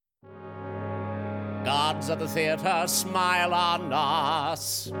Gods of the theater, smile on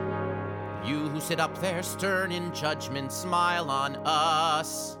us. You who sit up there stern in judgment, smile on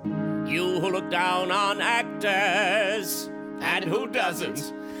us. You who look down on actors, and who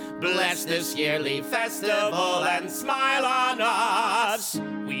doesn't, bless this yearly festival and smile on us.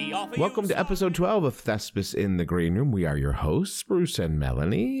 Welcome to episode 12 of Thespis in the Green Room. We are your hosts, Bruce and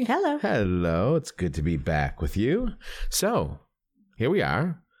Melanie. Hello. Hello. It's good to be back with you. So, here we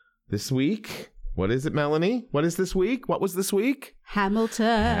are. This week, what is it, Melanie? What is this week? What was this week?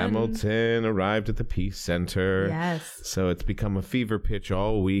 Hamilton arrived at the Peace Center. Yes. So it's become a fever pitch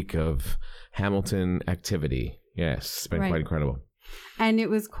all week of Hamilton activity. Yes, it's been quite incredible. And it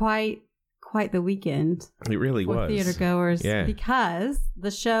was quite the weekend. It really was. For theater goers. Yeah. Because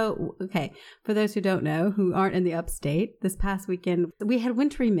the show, okay, for those who don't know, who aren't in the upstate, this past weekend, we had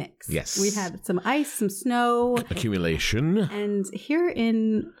wintry mix. Yes. We had some ice, some snow. Accumulation. And here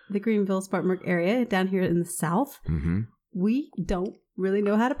in the Greenville, Spartanburg area, down here in the south, we don't really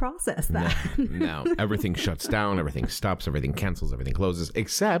know how to process that. No. Everything shuts down, everything stops, everything cancels, everything closes,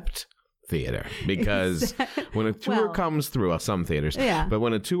 except theater, because when a tour comes through, some theaters, but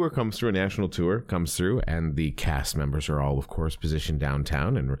when a tour comes through, a national tour comes through, and the cast members are all, of course, positioned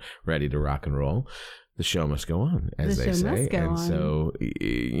downtown and ready to rock and roll, the show must go on, as they say. And so,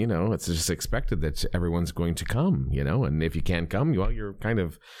 you know, it's just expected that everyone's going to come, you know, and if you can't come, well, you're kind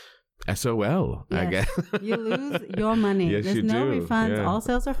of SOL, I guess. You lose your money. Yes, There's no refunds. Yeah. All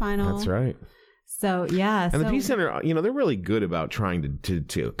sales are final. That's right. So, yeah. And the Peace Center, you know, they're really good about trying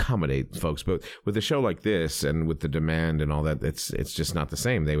to accommodate folks. But with a show like this and with the demand and all that, it's just not the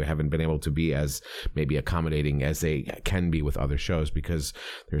same. They haven't been able to be as maybe accommodating as they can be with other shows because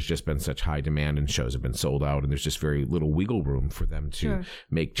there's just been such high demand and shows have been sold out. And there's just very little wiggle room for them to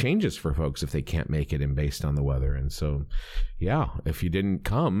make changes for folks if they can't make it and based on the weather. And so, yeah, if you didn't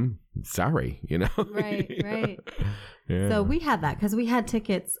come, sorry, you know. Right. Yeah. So we had that because we had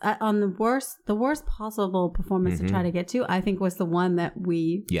tickets on the worst possible performance to try to get to. I think was the one that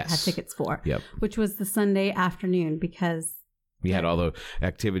we had tickets for, which was the Sunday afternoon because we had all the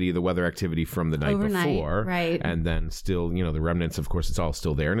activity, the weather activity from the night before, right? And then still, you know, the remnants. Of course, it's all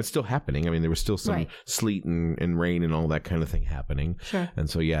still there and it's still happening. I mean, there was still some sleet and rain and all that kind of thing happening. Sure. And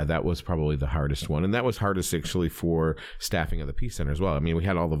so, yeah, that was probably the hardest one, and that was hardest actually for staffing of the Peace Center as well. I mean, we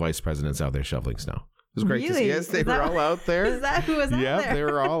had all the vice presidents out there shoveling snow. It was great to see. Yes, they were all out there. Is that who was out there? Yeah, they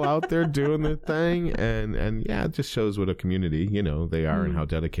were all out there doing their thing. And yeah, it just shows what a community, you know, they are and how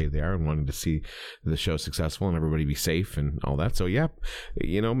dedicated they are and wanting to see the show successful and everybody be safe and all that. So, yeah,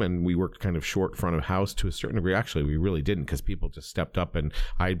 you know, and we worked kind of short front of house to a certain degree. Actually, we really didn't because people just stepped up and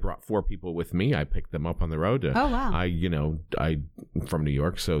I brought 4 people with me. I picked them up on the road. Oh, wow. I'm from New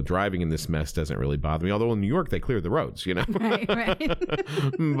York, so driving in this mess doesn't really bother me. Although in New York, they cleared the roads, you know. Right.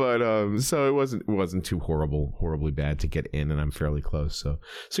 But so it wasn't too horribly bad to get in, and I'm fairly close. So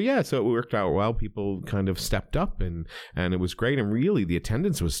it worked out well. People kind of stepped up, and it was great. And really, the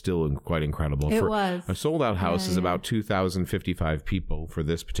attendance was still quite incredible. It was. A sold-out house is about 2,055 people for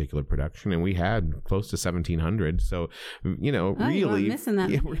this particular production, and we had close to 1,700. So, you know, really, really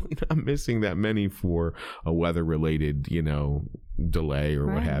not missing that many for a weather-related, you know, delay or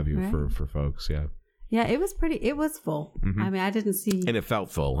what have you for folks. Yeah. Yeah, it was full. I mean, I didn't see... And it felt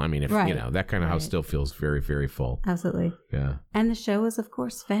full. I mean, you know, that kind of house still feels very, very full. Absolutely. Yeah. And the show was, of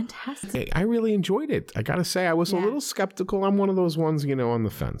course, fantastic. Hey, I really enjoyed it. I got to say, I was a little skeptical. I'm one of those ones, you know, on the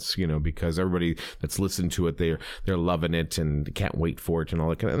fence, you know, because everybody that's listened to it, they're loving it and can't wait for it and all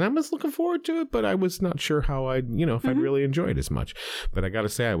that kind of... And I was looking forward to it, but I was not sure how I'd really enjoy it as much. But I got to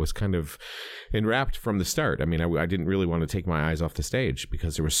say, I was kind of enwrapped from the start. I mean, I didn't really want to take my eyes off the stage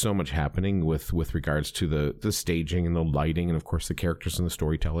because there was so much happening with regards to the staging and the lighting and of course the characters and the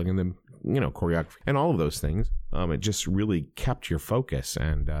storytelling and the, you know, choreography and all of those things. It just really kept your focus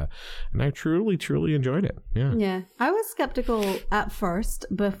and I truly enjoyed it. Yeah. I was skeptical at first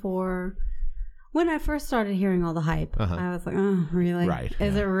when I first started hearing all the hype. I was like, oh, really? Right.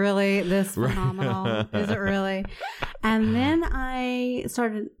 Is it really this phenomenal? Is it really? And then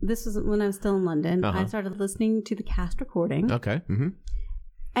this was when I was still in London. I started listening to the cast recording. Okay.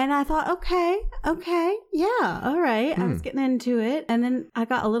 And I thought, okay, yeah, all right. I was getting into it. And then I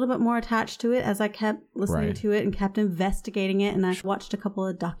got a little bit more attached to it as I kept listening to it and kept investigating it. And I watched a couple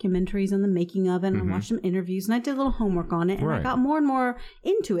of documentaries on the making of it. And I watched some interviews and I did a little homework on it. And I got more and more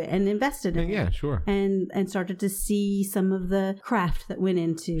into it and invested in it. Yeah, sure. And started to see some of the craft that went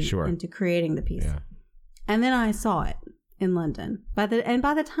into creating the piece. Yeah. And then I saw it in London. By the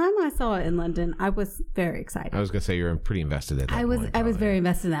time I saw it in London, I was very excited. I was going to say you're pretty invested at that point. I was very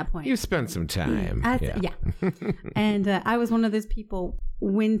invested in that point. You spent some time. Yeah. And I was one of those people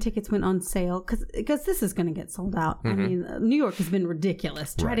when tickets went on sale, because this is going to get sold out. I mean, New York has been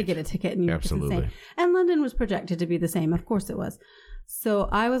ridiculous. Try to get a ticket in New York is insane. And London was projected to be the same. Of course it was. So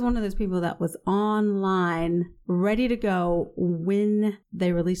I was one of those people that was online, ready to go when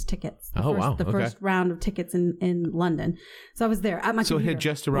they released tickets. The first round of tickets in London. So I was there at my computer. So it had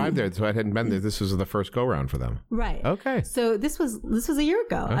just arrived there, so I hadn't been there. This was the first go round for them. Right. Okay. So this was a year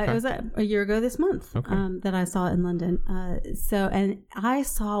ago. Okay. It was a year ago this month that I saw it in London. And I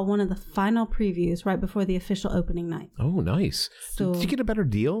saw one of the final previews right before the official opening night. Oh, nice. So, did you get a better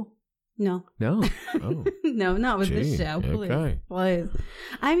deal? No. Oh. No, not with this show. Please.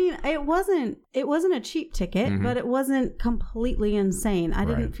 I mean, it wasn't a cheap ticket, but it wasn't completely insane. I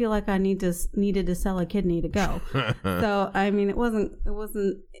didn't feel like I needed to sell a kidney to go. So, I mean, it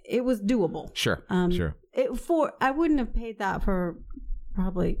was doable. Sure. Sure. I wouldn't have paid that for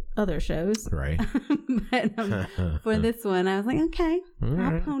probably other shows. Right. But for this one, I was like, okay,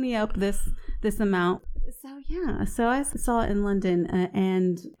 I'll pony up this amount. So I saw it in London,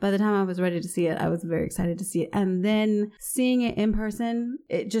 and by the time I was ready to see it, I was very excited to see it. And then seeing it in person,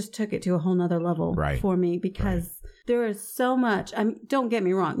 it just took it to a whole nother level for me, because there is so much. I mean, don't get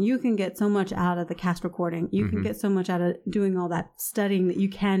me wrong. You can get so much out of the cast recording. You can get so much out of doing all that studying that you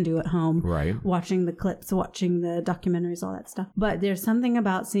can do at home. Right. Watching the clips, watching the documentaries, all that stuff. But there's something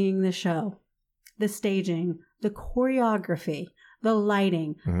about seeing the show, the staging, the choreography, the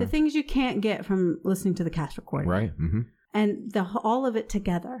lighting, the things you can't get from listening to the cast recording. Right. And all of it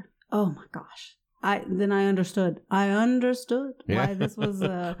together. Oh my gosh. Then I understood. Why this was.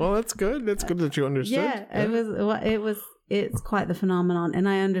 Well, that's good. That's good that you understood. Yeah. It's quite the phenomenon. And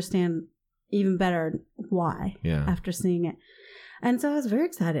I understand even better why after seeing it. And so I was very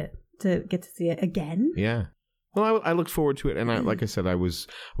excited to get to see it again. Yeah. Well, I looked forward to it, and like I said, I was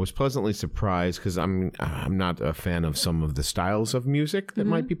pleasantly surprised, because I'm not a fan of some of the styles of music that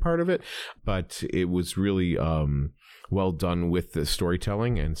might be part of it, but it was really well done with the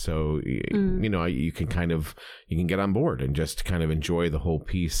storytelling, and so you can get on board and just kind of enjoy the whole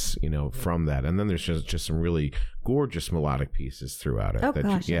piece, from that. And then there's just some really gorgeous melodic pieces throughout it. Oh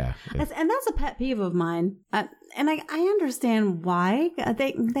gosh, and that's a pet peeve of mine, and I understand why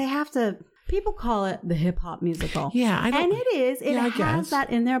they have to. People call it the hip-hop musical. Yeah, I know. And it is. It has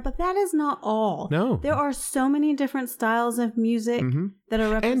that in there, but that is not all. No. There are so many different styles of music that are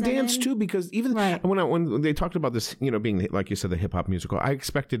represented. And dance, too, because even when they talked about this, being, like you said, the hip-hop musical, I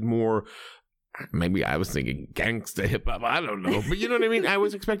expected more. Maybe I was thinking gangsta hip hop. I don't know. But you know what I mean? I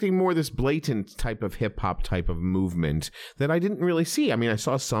was expecting more this blatant type of hip hop type of movement that I didn't really see. I mean, I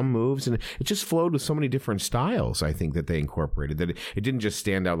saw some moves, and it just flowed with so many different styles, I think, that they incorporated, that it didn't just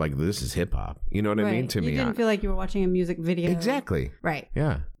stand out like this is hip hop. You know what I mean? To me, you didn't feel like you were watching a music video. Exactly. Right.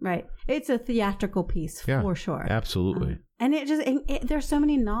 Yeah. Right. It's a theatrical piece for sure. Absolutely. And there's so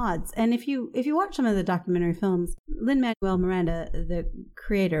many nods. And if you watch some of the documentary films, Lin-Manuel Miranda, the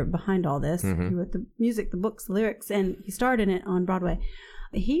creator behind all this, he wrote the music, the books, the lyrics, and he starred in it on Broadway.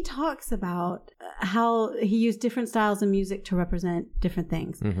 He talks about how he used different styles of music to represent different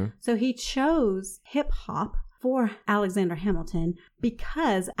things. So he chose hip hop for Alexander Hamilton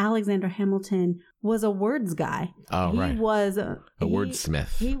because Alexander Hamilton was a words guy. Oh, right. He was a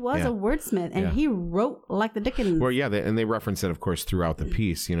wordsmith. He was a wordsmith, and he wrote like the Dickens. Well, and they reference it, of course, throughout the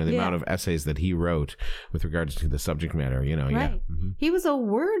piece, the amount of essays that he wrote with regards to the subject matter, Right. He was a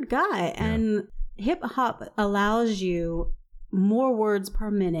word guy, and hip-hop allows you more words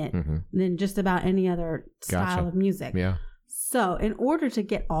per minute than just about any other style of music. Yeah. So in order to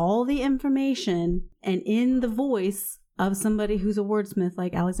get all the information and in the voice of somebody who's a wordsmith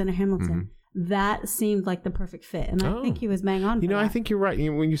like Alexander Hamilton, that seemed like the perfect fit. And I think he was bang on for that. I think you're right.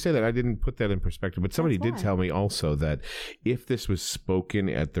 When you say that, I didn't put that in perspective. But somebody did tell me also that if this was spoken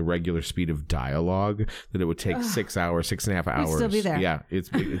at the regular speed of dialogue, that it would take 6 hours, 6.5 hours. We'd still be there. Yeah, it's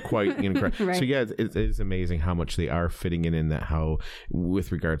quite incredible. Right. So it is amazing how much they are fitting in that, how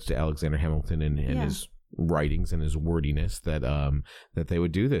with regards to Alexander Hamilton and his writings and his wordiness, that they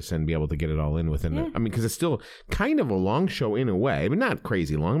would do this and be able to get it all in within because it's still kind of a long show in a way, but not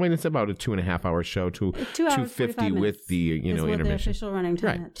crazy long. I mean, it's about a 2.5 hour show to 250 with the intermission. The official running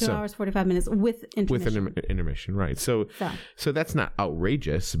time. Right. 2 hours 45 minutes with intermission. With an intermission, right? So that's not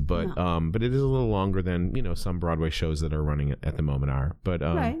outrageous, but but it is a little longer than some Broadway shows that are running at the moment are. But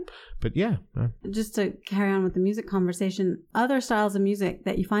but yeah. Just to carry on with the music conversation, other styles of music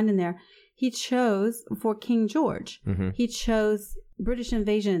that you find in there. He chose for King George. He chose British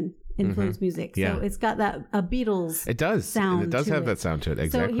invasion influenced music. So it's got that a Beatles sound. It does have that sound to it.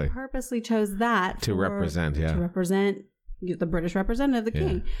 Exactly. So he purposely chose that to represent the British representative, the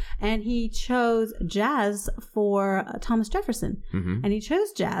king. And he chose jazz for Thomas Jefferson. And he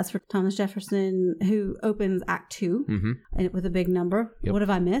chose jazz for Thomas Jefferson, who opens Act 2 and with a big number. What have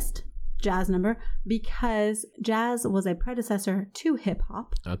I missed? Jazz number, because jazz was a predecessor to hip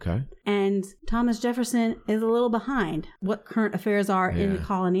hop. Okay. And Thomas Jefferson is a little behind what current affairs are in the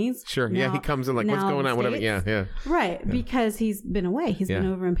colonies. Sure. Now, he comes in like, what's going on? Whatever. Yeah. Right. Because he's been away. He's been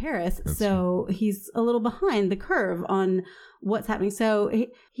over in Paris. So he's a little behind the curve on what's happening. So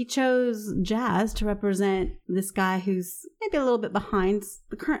he chose jazz to represent this guy who's maybe a little bit behind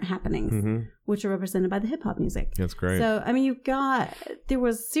the current happenings, which are represented by the hip hop music. That's great. So, I mean, there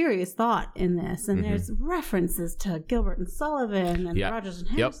was serious thought in this, and there's references to Gilbert and Sullivan and Rodgers and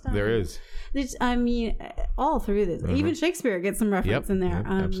Hammerstein. Yep, there is. I mean, all through this. Even Shakespeare gets some reference in there.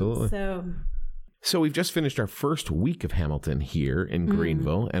 Absolutely. So we've just finished our first week of Hamilton here in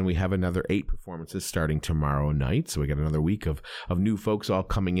Greenville, and we have another 8 performances starting tomorrow night. So we got another week of new folks all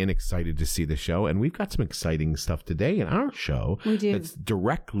coming in, excited to see the show. And we've got some exciting stuff today in our show that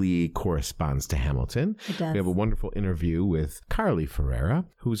directly corresponds to Hamilton. It does. We have a wonderful interview with Karlee Ferreira,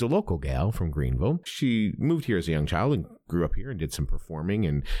 who's a local gal from Greenville. She moved here as a young child and grew up here and did some performing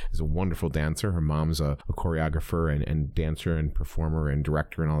and is a wonderful dancer. Her mom's a choreographer and dancer and performer and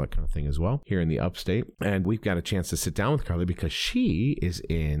director and all that kind of thing as well here in the Upstate. And we've got a chance to sit down with Karlee because she is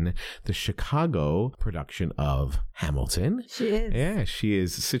in the Chicago production of Hamilton. She is. Yeah, she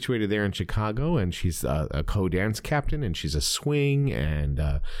is situated there in Chicago, and she's a co-dance captain, and she's a swing. And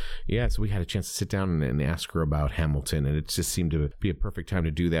so we had a chance to sit down and ask her about Hamilton, and it just seemed to be a perfect time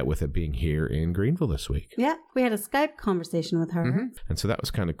to do that with it being here in Greenville this week. Yeah, we had a Skype conversation with her. And so that was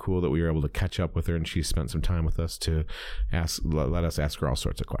kind of cool that we were able to catch up with her, and she spent some time with us to let us ask her all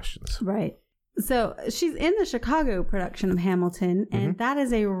sorts of questions. Right. So she's in the Chicago production of Hamilton, and that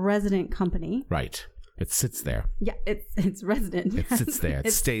is a resident company. Right. It sits there. Yeah, it's resident. It sits there.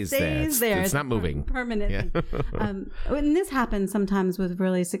 It stays there. It's not moving. Permanently. Yeah. And this happens sometimes with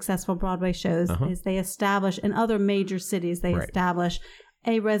really successful Broadway shows, is they establish, in other major cities, they establish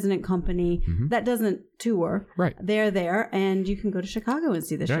a resident company that doesn't tour. Right. They're there, and you can go to Chicago and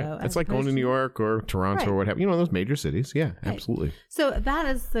see the show. It's like going to New York or Toronto or whatever. Those major cities. Yeah, absolutely. So that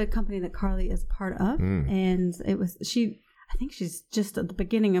is the company that Karlee is part of. And it was, I think she's just at the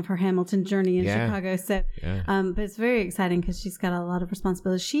beginning of her Hamilton journey in Chicago. So, but it's very exciting because she's got a lot of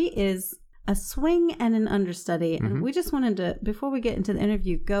responsibility. She is a swing and an understudy. And we just wanted to, before we get into the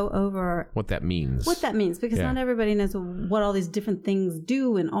interview, go over what that means. Because not everybody knows what all these different things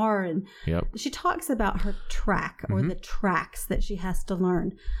do and are. And she talks about her track or the tracks that she has to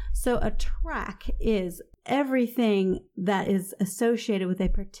learn. So a track is everything that is associated with a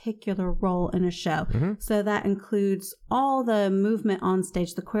particular role in a show. So that includes all the movement on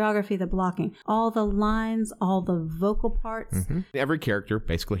stage, the choreography, the blocking, all the lines, all the vocal parts. Every character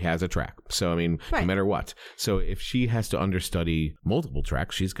basically has a track. So, I mean, no matter what. So if she has to understudy multiple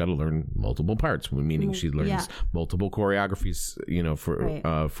tracks, she's got to learn multiple parts, meaning she learns multiple choreographies,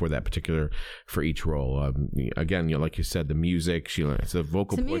 for that particular, for each role. Again, like you said, the music, she learns the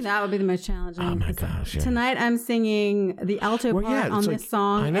vocal parts. To me, that would be the most challenging. Oh my gosh. Tonight I'm singing the alto part on this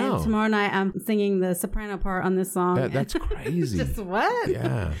song. I know. And tomorrow night I'm singing the soprano part on this song. That's crazy. Just what?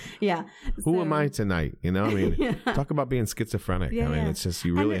 Yeah. Yeah. Who am I tonight? I mean, talk about being schizophrenic. I mean, it's just,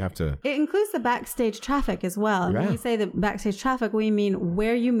 you really have to. It includes the backstage traffic as well. And when we say the backstage traffic, we mean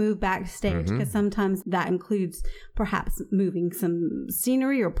where you move backstage, because sometimes that includes perhaps moving some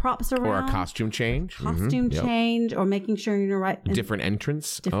scenery or props around. Or a costume change. Change, or making sure you're right. Different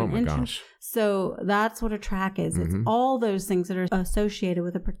entrance. Oh my gosh. So that's what a track is. It's all those things that are associated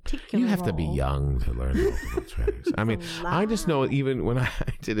with a particular You have role. to be young to learn multiple tracks. I mean, I just know even when I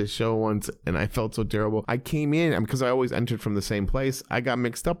did a show once and I felt so terrible, I came in, because I always entered from the same place, I got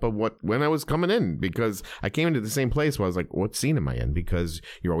mixed up of when I was coming in, because I came into the same place where I was like, what scene am I in? Because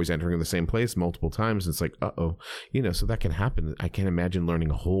you're always entering the same place multiple times. And it's like, so that can happen. I can't imagine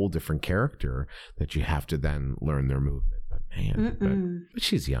learning a whole different character that you have to then learn their movement. But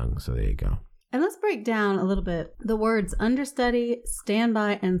she's young, so there you go. And let's break down a little bit the words understudy,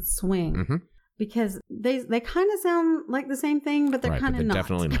 standby, and swing. Because they kind of sound like the same thing, but they're kind of not.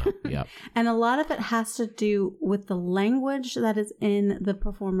 Definitely not. Yep. And a lot of it has to do with the language that is in the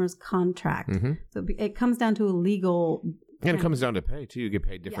performer's contract. So it comes down to a legal. And it comes down to pay, too. You get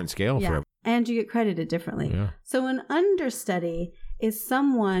paid different scale for it. And you get credited differently. Yeah. So an understudy is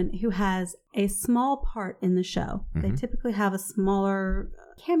someone who has a small part in the show. They typically have a smaller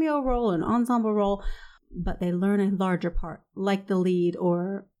cameo role, an ensemble role, but they learn a larger part, like the lead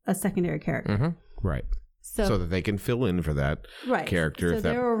or a secondary character. Right. So that they can fill in for that character. So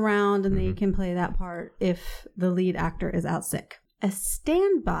they're around and they can play that part if the lead actor is out sick. A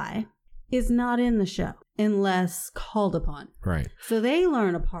standby is not in the show unless called upon. Right. So they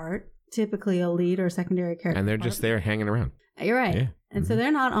learn a part, typically a lead or secondary character. And they're just there hanging around. You're right. Yeah. And so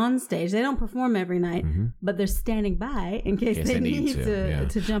they're not on stage. They don't perform every night, but they're standing by in case they need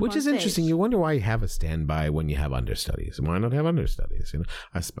to jump Which on is stage. interesting. You wonder why you have a standby when you have understudies. Why not have understudies?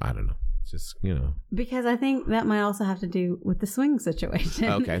 I don't know. It's just, Because I think that might also have to do with the swing situation.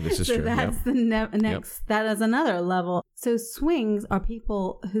 Okay, this is so true. That's the next. That is another level. So swings are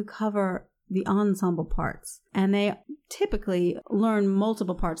people who cover the ensemble parts, and they typically learn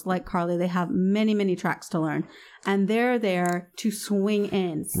multiple parts. Like Karlee, they have many, many tracks to learn, and they're there to swing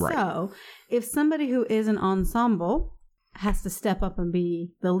in. Right. So if somebody who is an ensemble has to step up and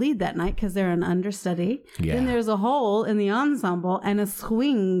be the lead that night because they're an understudy, then there's a hole in the ensemble and a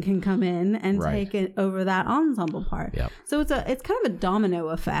swing can come in and take it over that ensemble part. Yep. So it's kind of a domino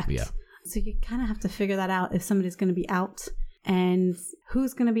effect. Yeah. So you kind of have to figure that out if somebody's going to be out and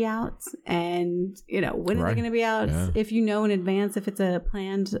who's going to be out and, when are they going to be out? Yeah. If you know in advance if it's a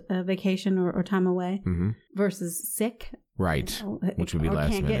planned vacation or time away versus sick. Right. Which would be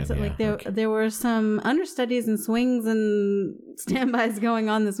last minute. There were some understudies and swings and standbys going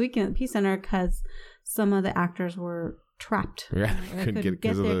on this weekend at Peace Center because some of the actors were trapped. Yeah, couldn't get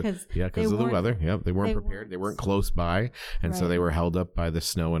because of the weather. Yeah, they weren't prepared. They weren't close by, and so they were held up by the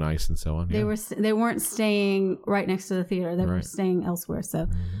snow and ice and so on. They weren't staying right next to the theater. They were staying elsewhere, so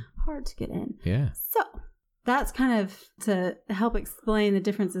hard to get in. Yeah. So that's kind of to help explain the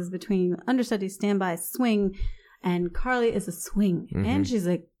differences between understudy, standby, swing, and Karlee is a swing, and she's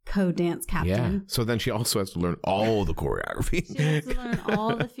a co-dance captain. Yeah. So then she also has to learn all the choreography. She has to learn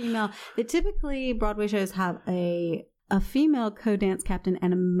all the female. Typically, Broadway shows have a female co-dance captain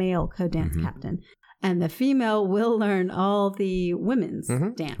and a male co-dance captain. And the female will learn all the women's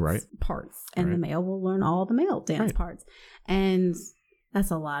dance parts. And the male will learn all the male dance parts. And that's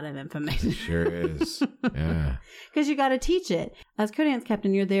a lot of information. It sure is. Yeah. Because you got to teach it. As co-dance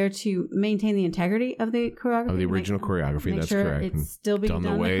captain, you're there to maintain the integrity of the choreography. Of the original choreography, that's sure correct. It's still being done the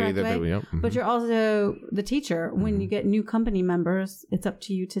correct way. But you're also the teacher. When you get new company members, it's up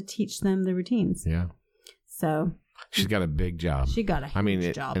to you to teach them the routines. Yeah. So she's got a big job. She got a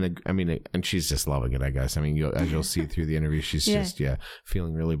huge job. And she's just loving it, I guess. I mean, as you'll see through the interview, she's just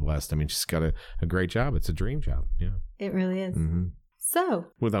feeling really blessed. I mean, she's got a great job. It's a dream job. Yeah. It really is. So,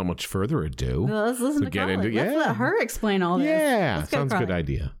 without much further ado, let's listen to Karlee. Let's let her explain all this. Yeah, sounds a good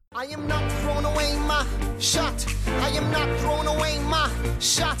idea. I am not throwing away my shot. I am not throwing away my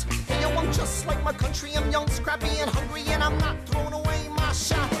shot. Hey, yo, I'm just like my country. I'm young, scrappy, and hungry, and I'm not throwing away my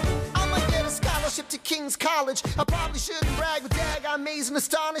shot. I'ma get a scholarship to King's College. I probably shouldn't brag, but dag, I'm amazed and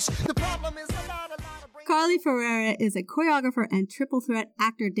astonished. The problem is a lot of Karlee Ferreira is a choreographer and triple threat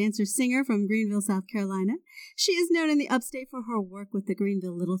actor, dancer, singer from Greenville, South Carolina. She is known in the Upstate for her work with the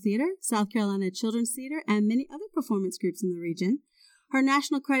Greenville Little Theater, South Carolina Children's Theater, and many other performance groups in the region. Her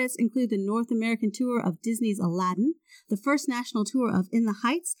national credits include the North American tour of Disney's Aladdin, the first national tour of In the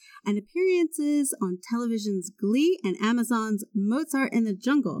Heights, and appearances on television's Glee and Amazon's Mozart in the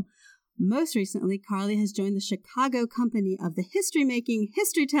Jungle. Most recently, Karlee has joined the Chicago company of the history-making,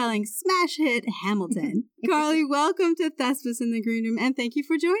 history-telling smash hit Hamilton. Karlee, welcome to Thespis in the Green Room, and thank you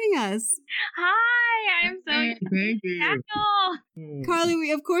for joining us. Hi, I'm so excited. Thank you. Karlee,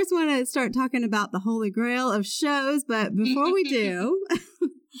 we of course want to start talking about the holy grail of shows, but before we do,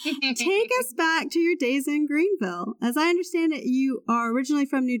 take us back to your days in Greenville. As I understand it, you are originally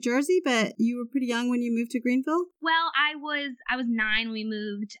from New Jersey, but you were pretty young when you moved to Greenville? Well, I was 9 when we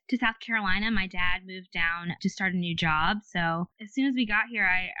moved to South Carolina. My dad moved down to start a new job. So as soon as we got here,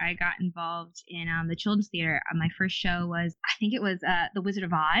 I got involved in the Children's Theater. My first show was, I think it was The Wizard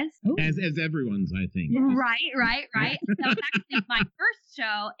of Oz. As everyone's, I think. Right. So it was actually my first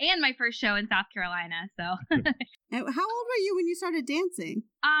show and my first show in South Carolina. So And how old were you when you started dancing?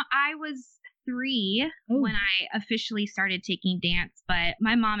 I was 3 when I officially started taking dance, but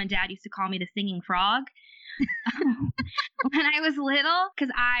my mom and dad used to call me the singing frog when I was little,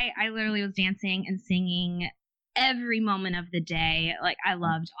 because I literally was dancing and singing every moment of the day. Like, I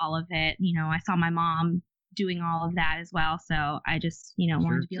loved all of it. You know, I saw my mom doing all of that as well, so I just,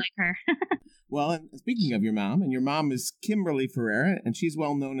 wanted to be like her. Well, and speaking of your mom is Karlee Ferreira, and she's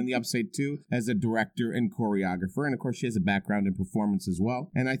well known in the Upstate too as a director and choreographer, and of course she has a background in performance as well.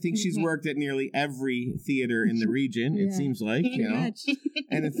 And I think she's worked at nearly every theater in the region. It seems like,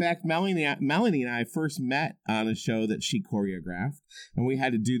 And in fact, Melanie and I first met on a show that she choreographed, and we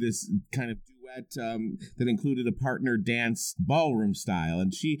had to do this kind of duet duet that included a partner dance ballroom style.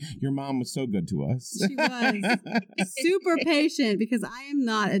 And your mom was so good to us. She was super patient because I am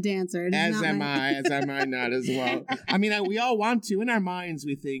not a dancer. As am I not as well. I mean, we all want to. In our minds,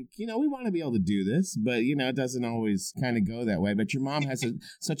 we think, we want to be able to do this, but, it doesn't always kind of go that way. But your mom has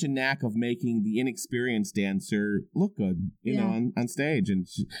such a knack of making the inexperienced dancer look good, you know, on stage. And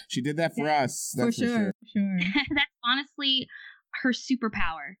she did that for us. That's for sure. That's honestly her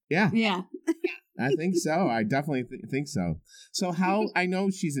superpower. Yeah. I think so. I definitely think so. So I know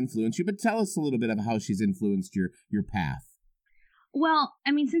she's influenced you, but tell us a little bit of how she's influenced your path. Well,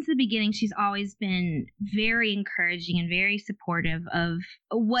 I mean, since the beginning, she's always been very encouraging and very supportive of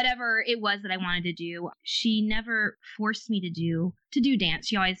whatever it was that I wanted to do. She never forced me to do dance.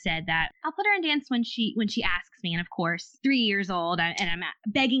 She always said that I'll put her in dance when she asks me. And of course, 3 years old, and I'm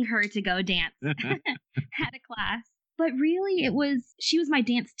begging her to go dance at a class. But really, she was my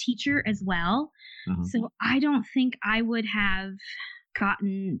dance teacher as well. Uh-huh. So I don't think I would have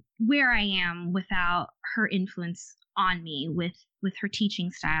gotten where I am without her influence on me with her teaching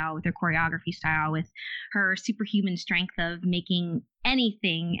style, with her choreography style, with her superhuman strength of making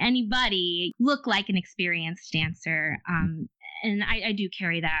anybody look like an experienced dancer. And I do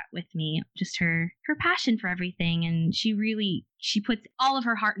carry that with me, just her passion for everything. And she puts all of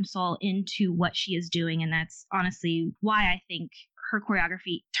her heart and soul into what she is doing. And that's honestly why I think her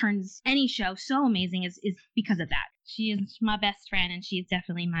choreography turns any show so amazing is because of that. She is my best friend, and she's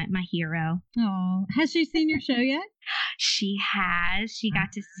definitely my hero. Oh, has she seen your show yet? She has. She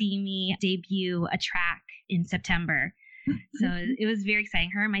got to see me debut a track in September. So it was very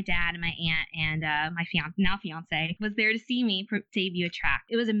exciting. Her and my dad and my aunt and my fiance was there to see me debut a track.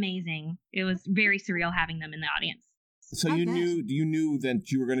 It was amazing. It was very surreal having them in the audience. So you knew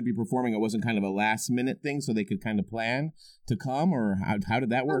that you were going to be performing. It wasn't kind of a last minute thing, so they could kind of plan to come, or how did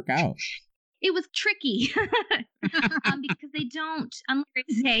that work out? It was tricky because they don't,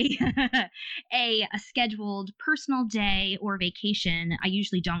 unlike a scheduled personal day or vacation, I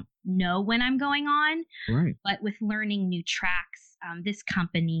usually don't know when I'm going on. Right. But with learning new tracks, this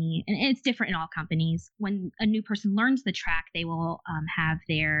company, and it's different in all companies, when a new person learns the track, they will have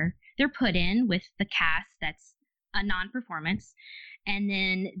their put in with the cast that's a non-performance. And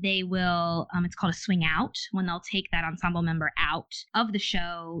then they will, it's called a swing out, when they'll take that ensemble member out of the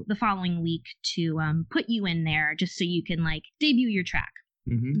show the following week to put you in there just so you can debut your track.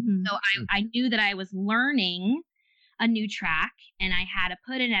 Mm-hmm. So I knew that I was learning a new track, and I had to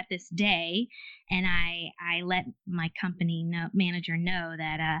put in at this day. And I let my company manager know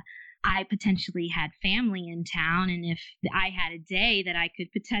that I potentially had family in town, and if I had a day that I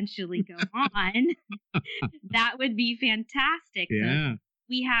could potentially go on, that would be fantastic. Yeah. So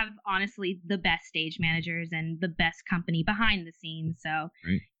we have honestly the best stage managers and the best company behind the scenes. So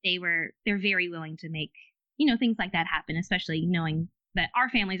they're very willing to make, things like that happen, especially knowing that our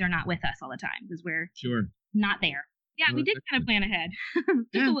families are not with us all the time because we're not there. Yeah, we did kind of plan ahead.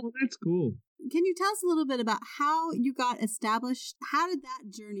 Well, that's cool. Can you tell us a little bit about how you got established? How did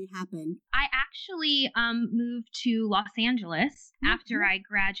that journey happen? I actually moved to Los Angeles after I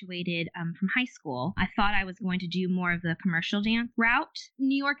graduated from high school. I thought I was going to do more of the commercial dance route.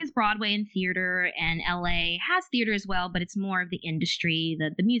 New York is Broadway and theater, and LA has theater as well, but it's more of the industry,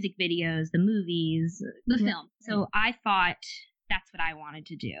 the music videos, the movies, the film. So I thought that's what I wanted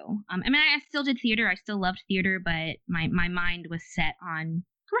to do. I mean, I still did theater. I still loved theater, but my mind was set on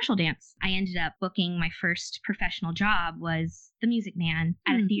commercial dance. I ended up booking my first professional job was the Music Man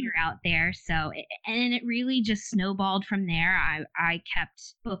at a theater out there. So, and it really just snowballed from there. I kept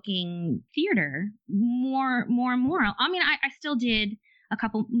booking theater more and more. I mean, I still did a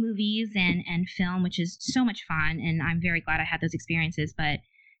couple movies and film, which is so much fun. And I'm very glad I had those experiences, but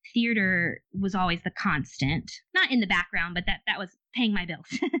theater was always the constant, not in the background, but that was paying my bills,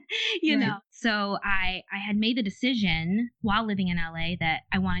 you know? So I had made the decision while living in LA that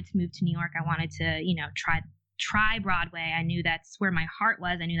I wanted to move to New York. I wanted to, try Broadway. I knew that's where my heart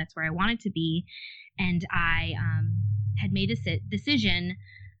was. I knew that's where I wanted to be. And I had made a decision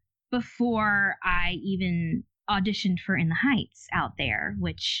before I even auditioned for In the Heights out there,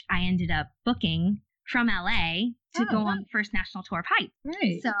 which I ended up booking from LA to go on the first national tour of Heights.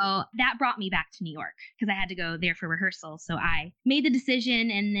 Right. So that brought me back to New York because I had to go there for rehearsal. So I made the decision,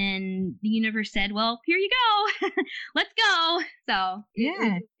 and then the universe said, well, here you go. Let's go. So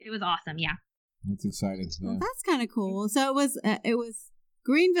it was awesome. Yeah. That's exciting. Yeah. Well, that's kind of cool. So it was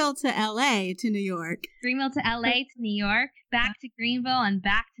Greenville to LA to New York. Greenville to LA to New York, back to Greenville, and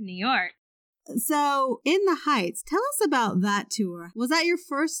back to New York. So In the Heights, tell us about that tour. Was that your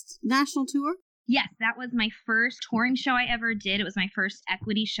first national tour? Yes, that was my first touring show I ever did. It was my first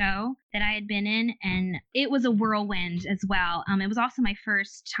equity show that I had been in, and it was a whirlwind as well. It was also my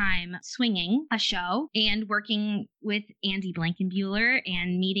first time swinging a show and working with Andy Blankenbuehler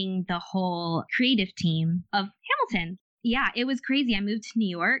and meeting the whole creative team of Hamilton. Yeah, it was crazy. I moved to New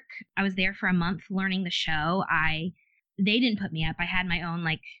York. I was there for a month learning the show. They didn't put me up. I had my own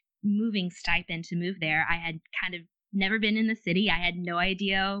moving stipend to move there. I had kind of never been in the city. I had no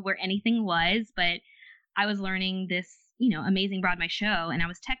idea where anything was, but I was learning this, amazing Broadway show. And I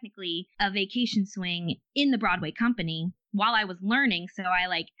was technically a vacation swing in the Broadway company while I was learning. So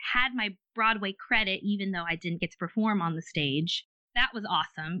I had my Broadway credit, even though I didn't get to perform on the stage. That was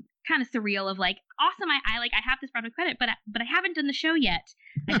awesome. Kind of surreal of awesome. I have this Broadway credit, but I haven't done the show yet.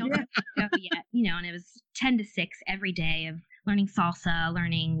 I don't have the show yet, and it was 10 to 6 every day of learning salsa,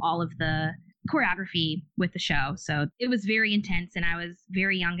 learning all of the choreography with the show. So it was very intense, and I was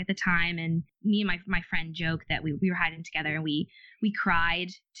very young at the time, and me and my friend joked that we were hiding together, and we cried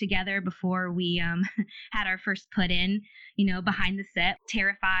together before we had our first put in, behind the set,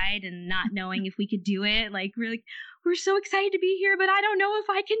 terrified and not knowing if we could do it. We're so excited to be here, but I don't know if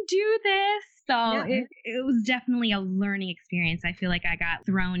I can do this. So it was definitely a learning experience. I feel like I got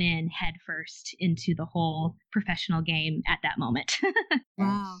thrown in head first into the whole professional game at that moment.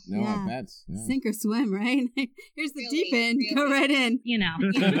 Wow. No, yeah. I bet. Yeah. Sink or swim, right? Here's the deep end. Go right in.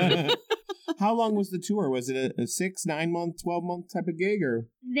 How long was the tour? Was it a 6, 9 month, 12 month type of gig, or?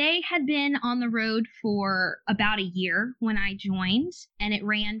 They had been on the road for about a year when I joined, and it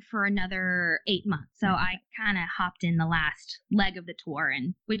ran for another 8 months. So I kind of hopped in the last leg of the tour,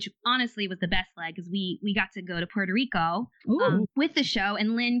 and which honestly was the best leg, because we got to go to Puerto Rico with the show,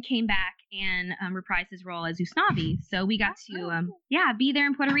 and Lynn came back and reprised his role as Usnavi. So we got to be there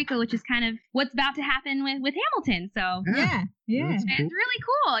in Puerto Rico, which is kind of what's about to happen with Hamilton. So yeah. It's really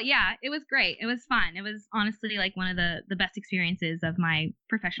cool. Yeah, it was great. It was fun. It was honestly one of the best experiences of my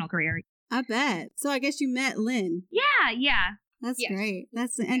professional career. I bet. So I guess you met Lynn. Yeah. That's great.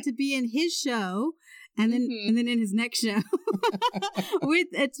 And to be in his show, and then in his next show,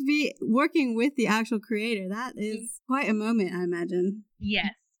 to be working with the actual creator, that is quite a moment, I imagine.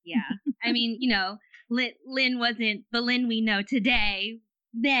 Yes. Yeah. I mean, Lynn wasn't the Lynn we know today.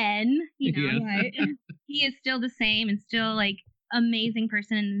 Then, right? He is still the same and still amazing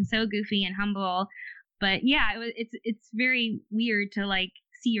person and so goofy and humble. But yeah, it's very weird to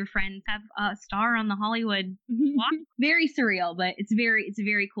see your friends have a star on the Hollywood walk. Very surreal, but it's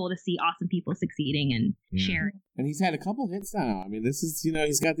very cool to see awesome people succeeding and sharing. And he's had a couple hits now. I mean, this is,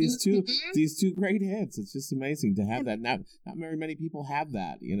 he's got these two great hits. It's just amazing to have that. Not very many people have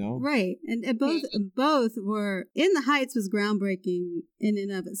that, Right. And both were, In the Heights was groundbreaking in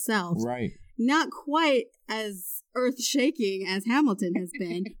and of itself. Right. Not quite as earth-shaking as Hamilton has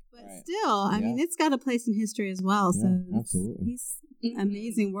been, but still, I mean, it's got a place in history as well. Yeah, so absolutely. He's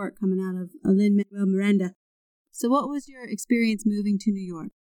amazing work coming out of Lin-Manuel Miranda. So what was your experience moving to New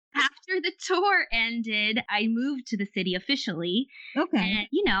York? After the tour ended, I moved to the city officially. Okay. And,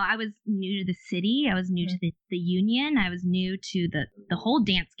 I was new to the city. I was new to the union. I was new to the whole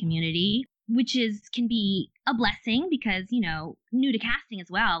dance community, which can be a blessing because, new to casting as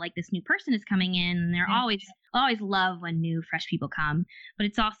well. This new person is coming in, and they're always love when new, fresh people come. But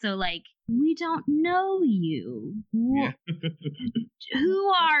it's also we don't know you. Yeah.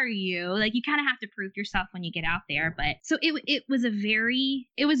 Who are you? You kind of have to prove yourself when you get out there. But so it was very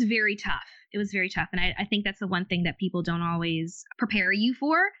tough. It was very tough. And I think that's the one thing that people don't always prepare you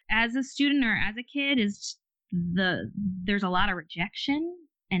for as a student or as a kid is there's a lot of rejection,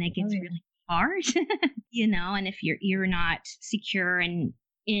 and it gets really hard, and if you're not secure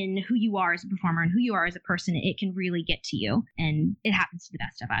in who you are as a performer and who you are as a person, it can really get to you, and it happens to the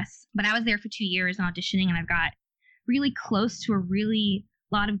best of us. But I was there for 2 years auditioning, and I've got really close to a really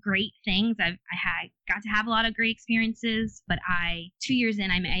lot of great things. I got to have a lot of great experiences, but 2 years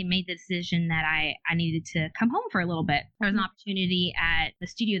in, I made the decision that I needed to come home for a little bit. There was an opportunity at the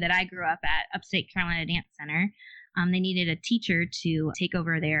studio that I grew up at, Upstate Carolina Dance Center. They needed a teacher to take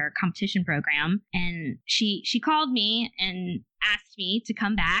over their competition program. And she called me and asked me to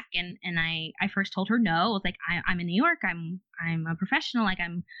come back. And I first told her no. I was I'm in New York. I'm a professional.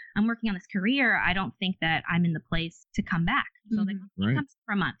 I'm working on this career. I don't think that I'm in the place to come back. So I was I'll come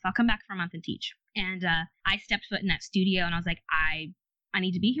for a month. I'll come back for a month and teach. And I stepped foot in that studio, and I was I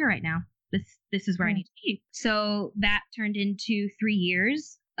need to be here right now. This is where I need to be. So that turned into 3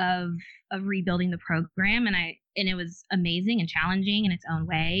 years of rebuilding the program, and it was amazing and challenging in its own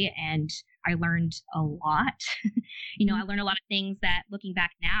way, and I learned a lot. I learned a lot of things that, looking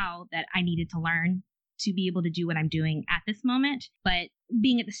back now, that I needed to learn to be able to do what I'm doing at this moment. But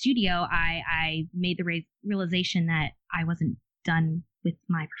being at the studio, I made the realization that I wasn't done with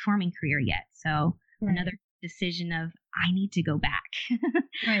my performing career yet. So another decision of I need to go back.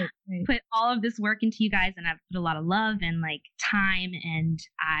 Right. Put all of this work into you guys, and I've put a lot of love and like time, and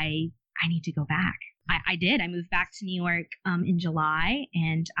I need to go back. I did. I moved back to New York in July,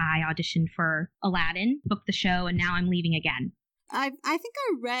 and I auditioned for Aladdin, booked the show, and now I'm leaving again. I think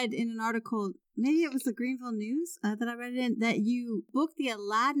I read in an article, maybe it was the Greenville News that I read it in, that you booked the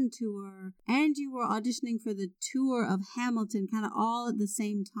Aladdin tour and you were auditioning for the tour of Hamilton kind of all at the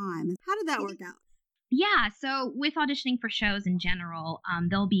same time. How did that work out? Yeah, so with auditioning for shows in general,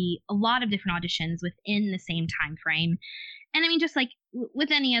 there'll be a lot of different auditions within the same time frame. And I mean, just like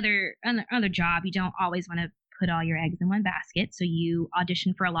with any other job, you don't always want to put all your eggs in one basket. So you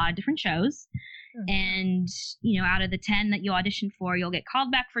audition for a lot of different shows. Sure. And, out of the 10 that you audition for, you'll get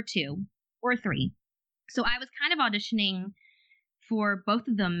called back for 2 or 3. So I was kind of auditioning for both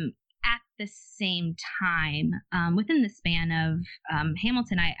of them at the same time. Within the span of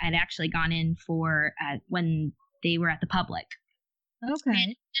Hamilton, I'd actually gone in for when they were at the Public. Okay.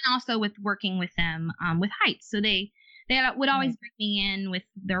 And also with working with them with Heights. So they would always bring me in with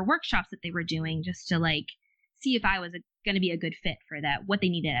their workshops that they were doing just to like see if I was going to be a good fit for that, what they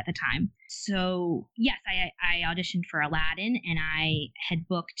needed at the time. So yes, I auditioned for Aladdin, and I had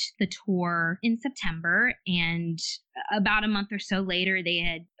booked the tour in September, and about a month or so later, they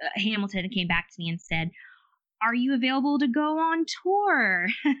had Hamilton came back to me and said, "Are you available to go on tour?"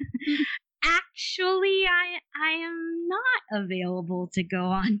 Actually, I am not available to go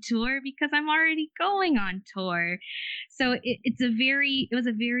on tour because I'm already going on tour. So it was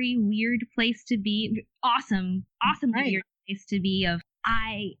a very weird place to be. Awesome weird place to be.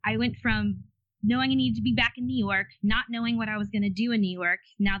 I went from knowing I needed to be back in New York, not knowing what I was going to do in New York,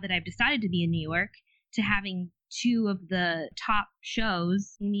 now that I've decided to be in New York, to having 2 of the top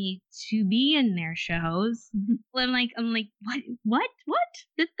shows need to be in their shows. Well, I'm like, what?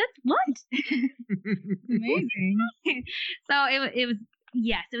 That's what? Amazing. So it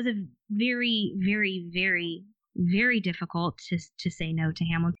was a very, very, very, very difficult to say no to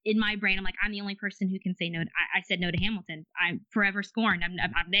Hamilton. In my brain, I'm like, I'm the only person who can say no. I said no to Hamilton. I'm forever scorned. I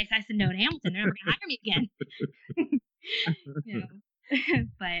said no to Hamilton. They're never gonna hire me again.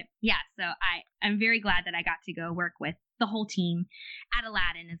 But yeah, so I'm very glad that I got to go work with the whole team at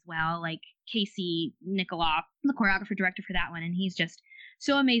Aladdin as well, like Casey Nikoloff, the choreographer director for that one, and he's just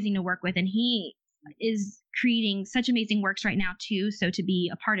so amazing to work with, and he is creating such amazing works right now too. So to be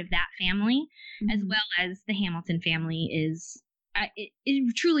a part of that family, as well as the Hamilton family, is it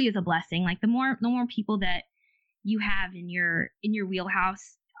truly is a blessing. Like the more people that you have in your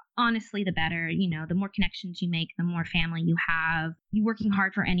wheelhouse, honestly, the better. The more connections you make, the more family you have. You working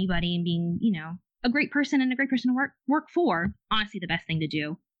hard for anybody and being, a great person and a great person to work for. Honestly, the best thing to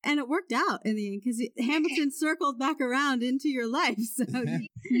do. And it worked out in the end because Hamilton circled back around into your life. So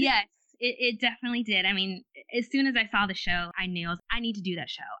yes, it definitely did. I mean, as soon as I saw the show, I knew I need to do that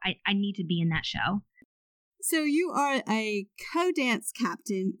show. I need to be in that show. So you are a co-dance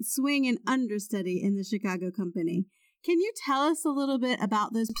captain, swing and understudy in the Chicago company. Can you tell us a little bit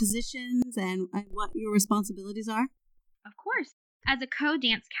about those positions and what your responsibilities are? Of course. As a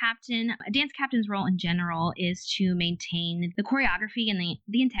co-dance captain, a dance captain's role in general is to maintain the choreography and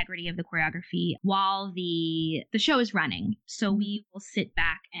the integrity of the choreography while the show is running. So we will sit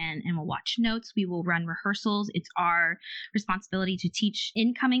back and we'll watch notes. We will run rehearsals. It's our responsibility to teach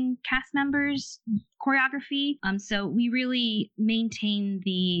incoming cast members choreography. So we really maintain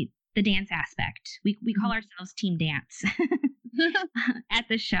the dance aspect. We call ourselves Team Dance at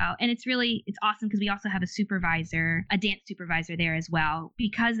the show. And it's awesome because we also have a dance supervisor there as well,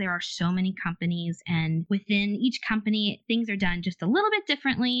 because there are so many companies, and within each company, things are done just a little bit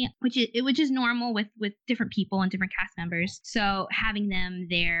differently, which is normal with different people and different cast members. So having them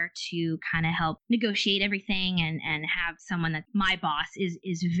there to kind of help negotiate everything and have someone that's my boss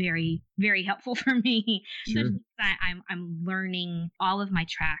is very, very helpful for me. Sure. So I'm learning all of my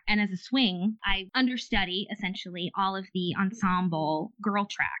track. And as a swing, I understudy essentially all of the ensemble girl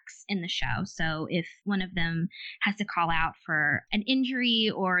tracks in the show. So if one of them has to call out for an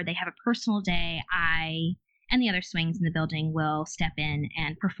injury or they have a personal day, I and the other swings in the building will step in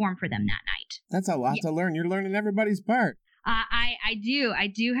and perform for them that night. That's a lot to learn. You're learning everybody's part. I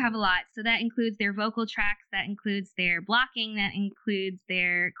do have a lot. So that includes their vocal tracks, that includes their blocking, that includes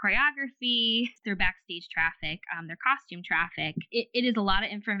their choreography, their backstage traffic, their costume traffic. It is a lot of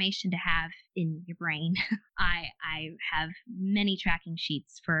information to have in your brain. I have many tracking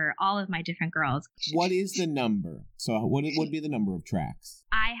sheets for all of my different girls. What is the number? So what would be the number of tracks?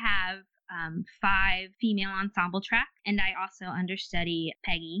 I have 5 female ensemble tracks, and I also understudy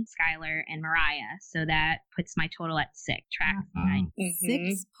Peggy, Skylar, and Mariah. So that puts my total at 6 tracks.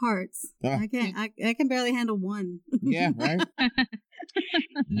 6 parts. I can barely handle one. Yeah, right?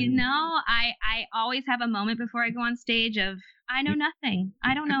 You know, I always have a moment before I go on stage of, I know nothing.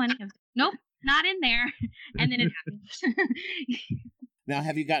 I don't know any of it. Nope, not in there. And then it happens. Now,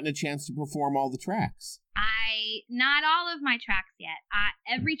 have you gotten a chance to perform all the tracks? Not all of my tracks yet.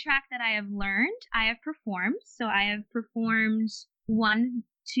 Every track that I have learned, I have performed. So I have performed 1,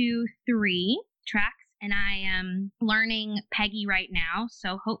 2, 3 tracks, and I am learning Peggy right now.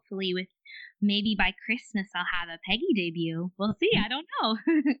 So hopefully maybe by Christmas, I'll have a Peggy debut. We'll see. I don't know.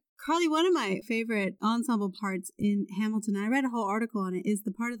 Karlee, one of my favorite ensemble parts in Hamilton, I read a whole article on it, is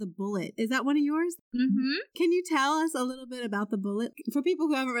the part of the bullet. Is that one of yours? Mm-hmm. Can you tell us a little bit about the bullet? For people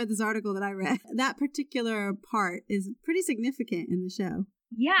who haven't read this article that I read, that particular part is pretty significant in the show.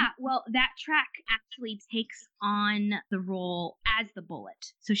 Yeah, well, that track actually takes on the role as the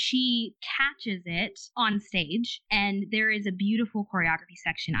bullet. So she catches it on stage, and there is a beautiful choreography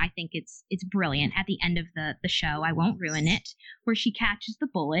section. I think it's brilliant at the end of the show. I won't ruin it, where she catches the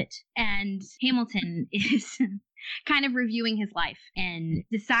bullet, and Hamilton is kind of reviewing his life and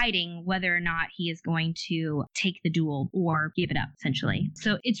deciding whether or not he is going to take the duel or give it up, essentially.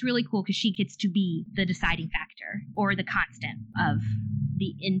 So it's really cool because she gets to be the deciding factor or the constant of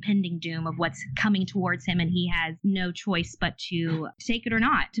the impending doom of what's coming towards him, and he has no choice but to take it or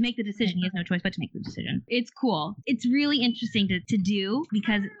not. To make the decision, he has no choice but to make the decision. It's cool. It's really interesting to do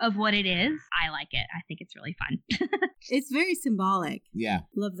because of what it is. I like it. I think it's really fun. It's very symbolic. Yeah.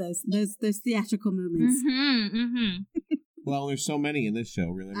 Love those theatrical movements. Mm-hmm, mm-hmm. Well, there's so many in this show,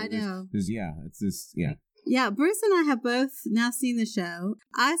 really. I know. Yeah. Bruce and I have both now seen the show.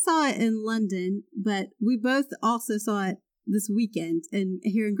 I saw it in London, but we both also saw it this weekend and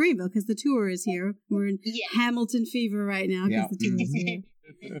here in Greenville because the tour is here. We're in Hamilton fever right now because the tour is here.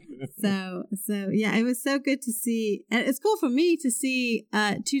 So yeah, it was so good to see, and it's cool for me to see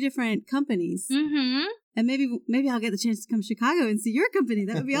 2 different companies. Mm-hmm. And maybe I'll get the chance to come to Chicago and see your company.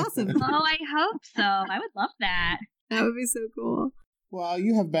 That would be awesome. Oh, I hope so. I would love that. That would be so cool. Well,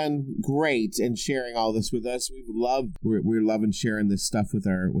 you have been great in sharing all this with us. We're loving sharing this stuff with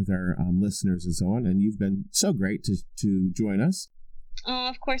our listeners and so on. And you've been so great to join us. Oh,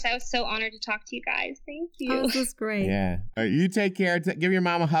 of course. I was so honored to talk to you guys. Thank you. Oh, this was great. Yeah. All right, you take care. Give your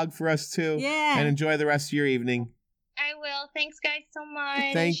mom a hug for us too. Yeah. And enjoy the rest of your evening. I will. Thanks, guys, so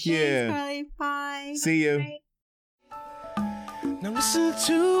much. Thank you. Thanks, Karlee. Bye. See you. Bye. Now listen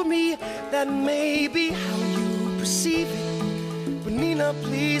to me, that may be how you perceive it. But Nina,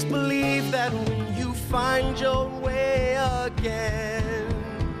 please believe that when you find your way again,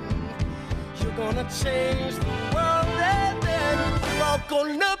 you're gonna change the world, and then we're all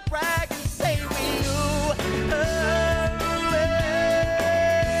gonna brag and say we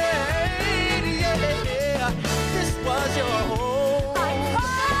yeah, this was your home.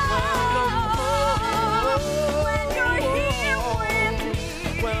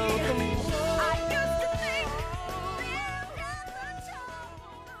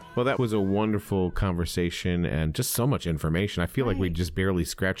 Well, that was a wonderful conversation and just so much information. I feel like we just barely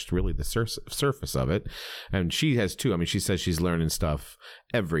scratched really the surface of it. And she has too. I mean, she says she's learning stuff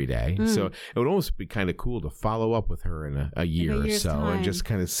every day. So it would almost be kind of cool to follow up with her in a year or so time. and just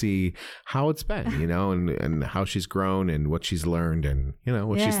kind of see how it's been, and how she's grown and what she's learned and,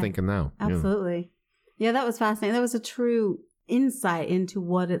 what she's thinking now. Absolutely. Yeah, that was fascinating. That was a true insight into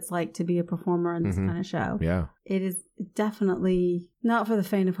what it's like to be a performer in this kind of show. Yeah. It is definitely not for the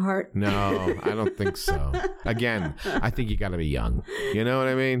faint of heart. No, I don't think so. Again, I think you got to be young. You know what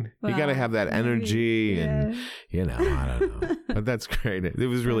I mean? You got to have that energy and, I don't know. But that's great. It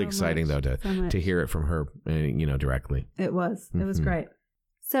was really exciting, though, to hear it from her, directly. It was. It was great.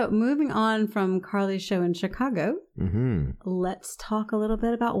 So moving on from Karlee's show in Chicago, let's talk a little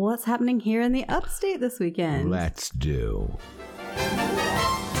bit about what's happening here in the Upstate this weekend. Let's do.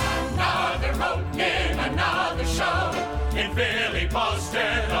 Another opening, another show in Philly,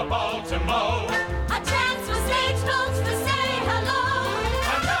 Boston, or Baltimore. A chance for stagecoach to say hello.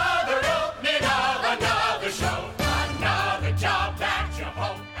 Another opening of another show. Another job that you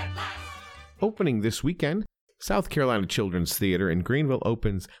hope at last. Opening this weekend, South Carolina Children's Theater in Greenville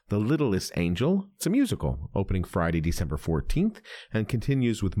opens The Littlest Angel. It's a musical, opening Friday, December 14th, and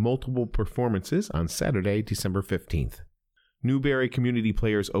continues with multiple performances on Saturday, December 15th. Newberry Community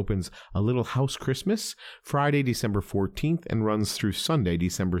Players opens A Little House Christmas Friday, December 14th, and runs through Sunday,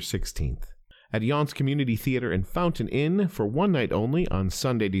 December 16th. At Yonce Community Theater and Fountain Inn for one night only on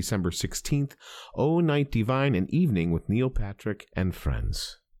Sunday, December 16th, O Night Divine and Evening with Neil Patrick and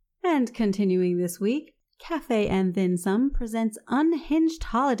Friends. And continuing this week, Cafe and Then Some presents Unhinged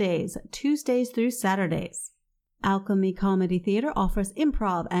Holidays, Tuesdays through Saturdays. Alchemy Comedy Theater offers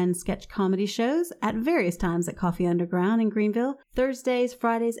improv and sketch comedy shows at various times at Coffee Underground in Greenville, Thursdays,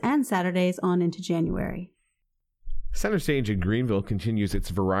 Fridays, and Saturdays on into January. Center Stage in Greenville continues its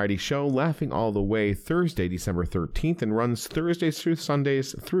variety show, Laughing All the Way, Thursday, December 13th, and runs Thursdays through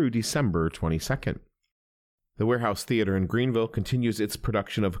Sundays through December 22nd. The Warehouse Theater in Greenville continues its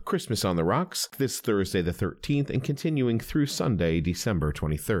production of Christmas on the Rocks this Thursday the 13th and continuing through Sunday, December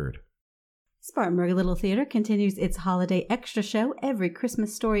 23rd. Spartanburg Little Theater continues its holiday extra show, Every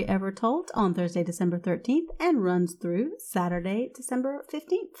Christmas Story Ever Told, on Thursday, December 13th and runs through Saturday, December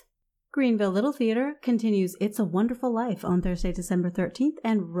 15th. Greenville Little Theater continues It's a Wonderful Life on Thursday, December 13th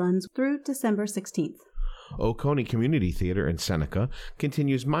and runs through December 16th. Oconee Community Theater in Seneca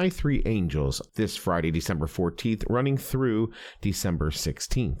continues My Three Angels this Friday, December 14th, running through December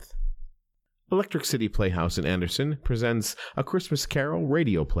 16th. Electric City Playhouse in Anderson presents A Christmas Carol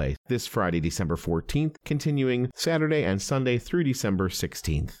radio play this Friday, December 14th, continuing Saturday and Sunday through December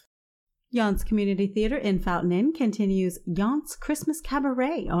 16th. Yount's Community Theater in Fountain Inn continues Yount's Christmas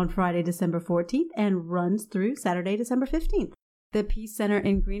Cabaret on Friday, December 14th and runs through Saturday, December 15th. The Peace Center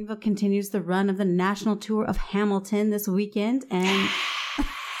in Greenville continues the run of the national tour of Hamilton this weekend, and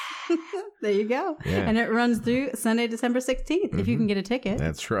there you go. Yeah. And it runs through Sunday, December 16th, if you can get a ticket.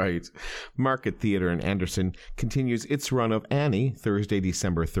 That's right. Market Theater in Anderson continues its run of Annie Thursday,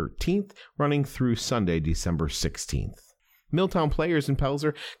 December 13th, running through Sunday, December 16th. Milltown Players in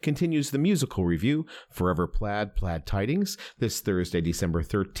Pelzer continues the musical review Forever Plaid, Plaid Tidings this Thursday, December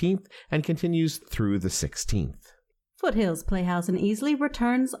 13th, and continues through the 16th. Foothills Playhouse in Easley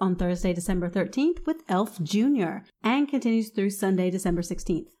returns on Thursday, December 13th with Elf Jr. and continues through Sunday, December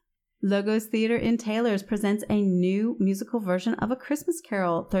 16th. Logos Theater in Taylors presents a new musical version of A Christmas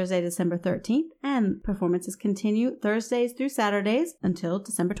Carol Thursday, December 13th, and performances continue Thursdays through Saturdays until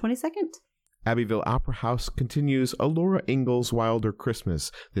December 22nd. Abbeville Opera House continues A Laura Ingalls Wilder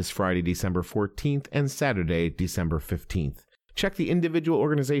Christmas this Friday, December 14th, and Saturday, December 15th. Check the individual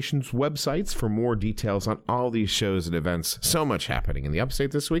organizations' websites for more details on all these shows and events. So much happening in the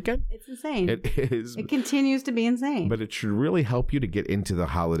Upstate this weekend. It's insane. It is. It continues to be insane. But it should really help you to get into the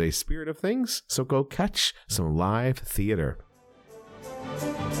holiday spirit of things. So go catch some live theater.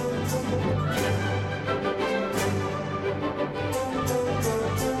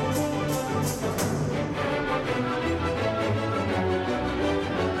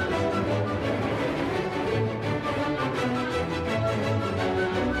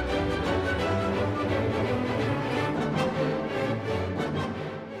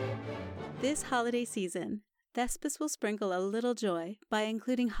 This holiday season, Thespis will sprinkle a little joy by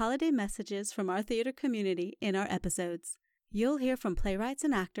including holiday messages from our theater community in our episodes. You'll hear from playwrights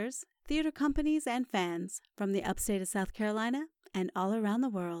and actors, theater companies and fans from the upstate of South Carolina and all around the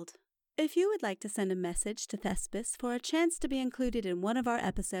world. If you would like to send a message to Thespis for a chance to be included in one of our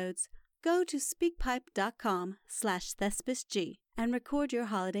episodes, go to speakpipe.com/ThespisG and record your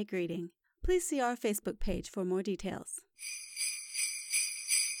holiday greeting. Please see our Facebook page for more details.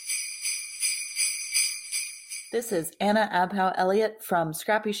 This is Anna Abhow Elliott from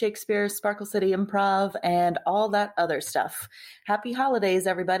Scrappy Shakespeare, Sparkle City Improv, and all that other stuff. Happy holidays,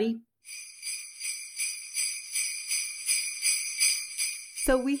 everybody.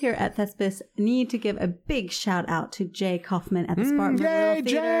 So we here at Thespis need to give a big shout out to Jay Kaufman at the Spartanburg Little Theater.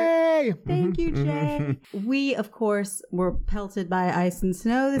 Jay! Thank you, Jay. We, of course, were pelted by ice and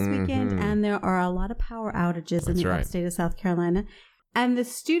snow this weekend, and there are a lot of power outages in the upstate of South Carolina. And the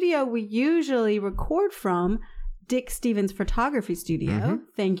studio we usually record from, Dick Stevens Photography Studio.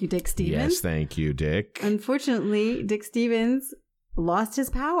 Thank you, Dick Stevens. Yes, thank you, Dick. Unfortunately, Dick Stevens lost his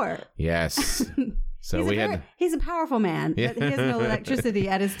power. Yes. So he's a powerful man, but he has no electricity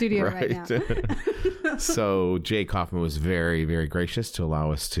at his studio right now. So Jay Kaufman was very, very gracious to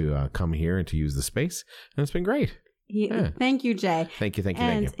allow us to come here and to use the space. And it's been great. Thank you, Jay. Thank you.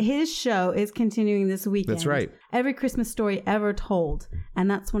 And his show is continuing this weekend. That's right. Every Christmas Story Ever Told.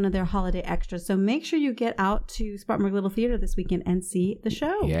 And that's one of their holiday extras. So make sure you get out to Spartanburg Little Theater this weekend and see the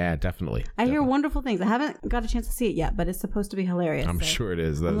show. Yeah, definitely. I hear wonderful things. I haven't got a chance to see it yet, but it's supposed to be hilarious. I'm sure it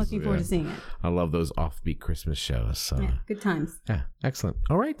is. I'm looking forward to seeing it. I love those offbeat Christmas shows. So. Yeah, good times. Yeah, excellent.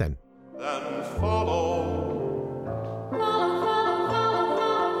 All right, then. Then follow.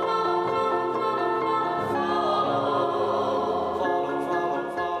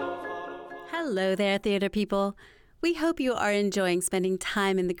 Hello there, theater people. We hope you are enjoying spending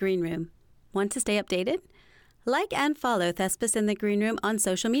time in the green room. Want to stay updated? Like and follow Thespis in the Green Room on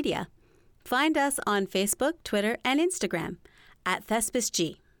social media. Find us on Facebook, Twitter, and Instagram at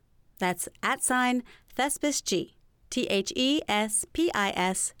ThespisG. That's @ThespisG. THESPISG.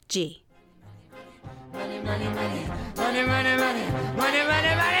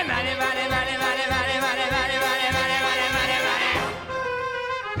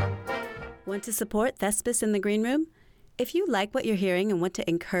 Want to support Thespis in the Green Room? If you like what you're hearing and want to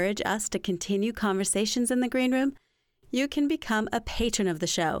encourage us to continue conversations in the Green Room, you can become a patron of the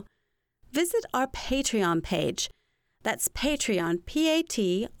show. Visit our Patreon page. That's Patreon,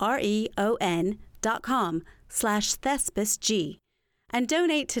 patreon.com/ThespisG. And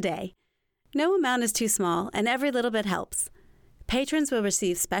donate today. No amount is too small, and every little bit helps. Patrons will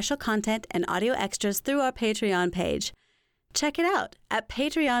receive special content and audio extras through our Patreon page. Check it out at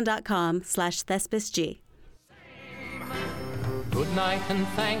patreon.com/ThespisG. Good night and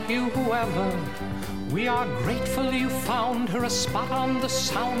thank you, whoever. We are grateful you found her a spot on the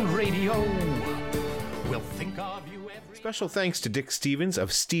sound radio. We'll think of you every... Special thanks to Dick Stevens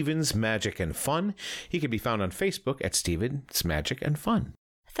of Stevens Magic and Fun. He can be found on Facebook at Stevens Magic and Fun.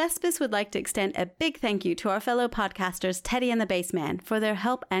 Thespis would like to extend a big thank you to our fellow podcasters Teddy and the Bassman for their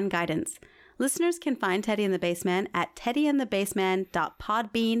help and guidance. Listeners can find Teddy and the Bassman at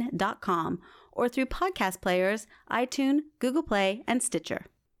teddyandthebassman.podbean.com or through podcast players, iTunes, Google Play, and Stitcher.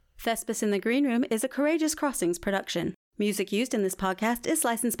 Thespis in the Green Room is a Courageous Crossings production. Music used in this podcast is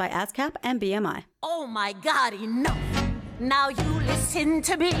licensed by ASCAP and BMI. Oh my God, enough! Now you listen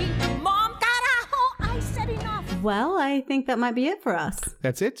to me. Mom, carajo, I said enough. Well, I think that might be it for us.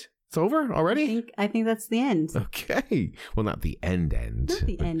 That's it? It's over already? I think that's the end. Okay. Well, not the end. Not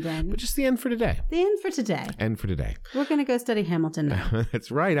the end. But just the end for today. The end for today. End for today. We're going to go study Hamilton now.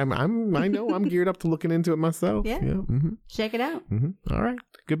 That's right. I know I'm geared up to looking into it myself. Yeah. Mm-hmm. Check it out. Mm-hmm. All right.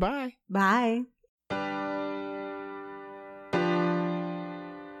 Goodbye. Bye.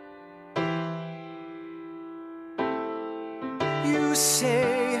 You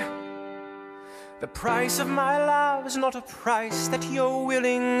say the price of my love is not a price that you're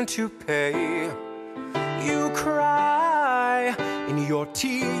willing to pay. You cry in your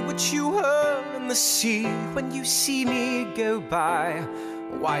tea, which you hurl in the sea when you see me go by.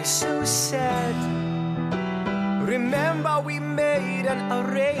 Why so sad? Remember we made an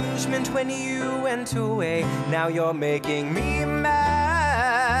arrangement when you went away. Now you're making me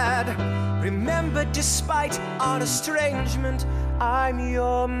mad. Remember, despite our estrangement, I'm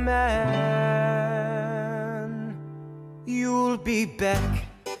your man. You'll be back,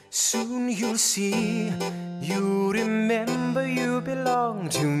 soon you'll see. You remember you belong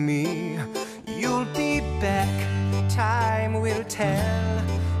to me. You'll be back, time will tell.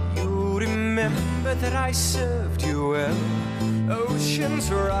 You remember that I served you well.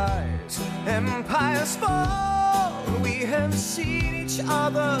 Oceans rise, empires fall. We have seen each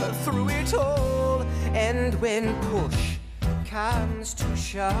other through it all. And when push comes to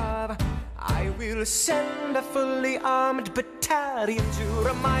shove, I will send a fully armed battalion to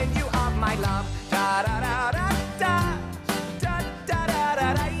remind you of my love. Da da da da da.